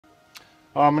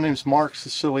My name's Mark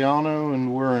Siciliano,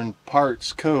 and we're in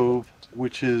Parts Cove,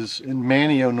 which is in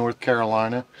Manteo, North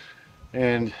Carolina.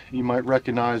 And you might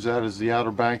recognize that as the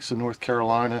Outer Banks of North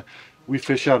Carolina. We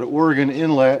fish out of Oregon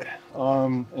Inlet,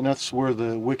 and that's where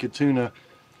the Wicked Tuna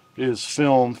is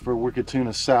filmed for Wicked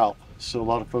Tuna South. So a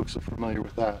lot of folks are familiar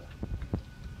with that.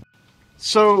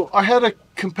 So I had a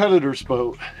competitor's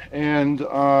boat, and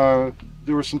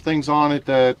there were some things on it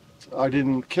that I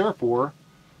didn't care for.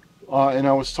 And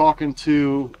I was talking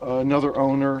to another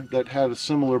owner that had a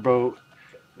similar boat,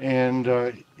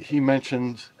 and he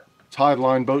mentioned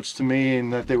Tideline boats to me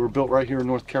and that they were built right here in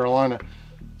North Carolina.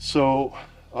 So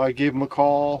I gave him a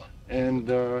call, and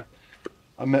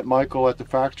I met Michael at the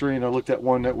factory, and I looked at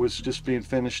one that was just being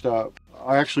finished up.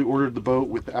 I actually ordered the boat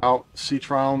without sea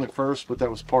trialing at first, but that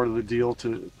was part of the deal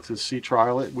to sea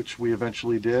trial it, which we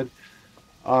eventually did.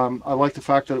 I like the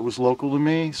fact that it was local to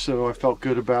me, so I felt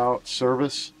good about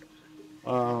service.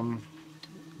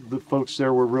 The folks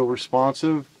there were real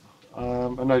responsive,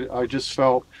 and I just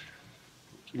felt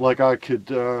like I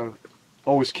could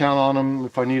always count on them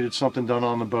if I needed something done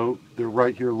on the boat. They're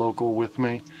right here local with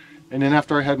me. And then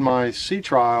after I had my sea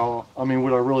trial, I mean,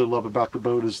 what I really love about the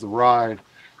boat is the ride.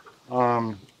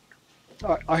 I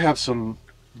have some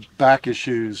back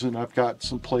issues, and I've got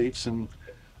some plates and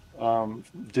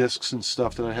discs and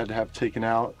stuff that I had to have taken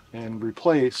out and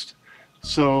replaced.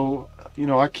 So,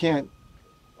 I can't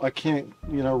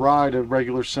ride a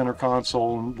regular center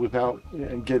console without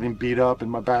getting beat up,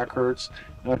 and my back hurts,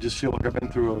 and I just feel like I've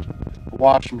been through a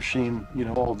washing machine,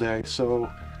 all day. So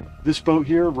this boat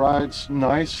here rides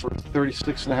nice for a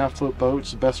 36.5-foot boat.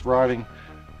 It's the best riding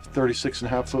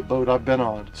 36.5-foot boat I've been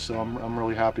on, so I'm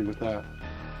really happy with that.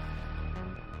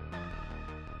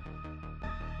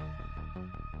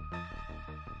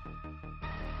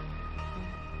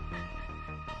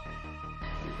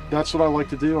 That's what I like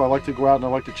to do. I like to go out and I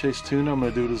like to chase tuna. I'm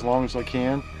going to do it as long as I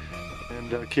can,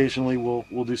 and occasionally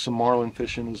we'll do some marlin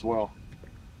fishing as well.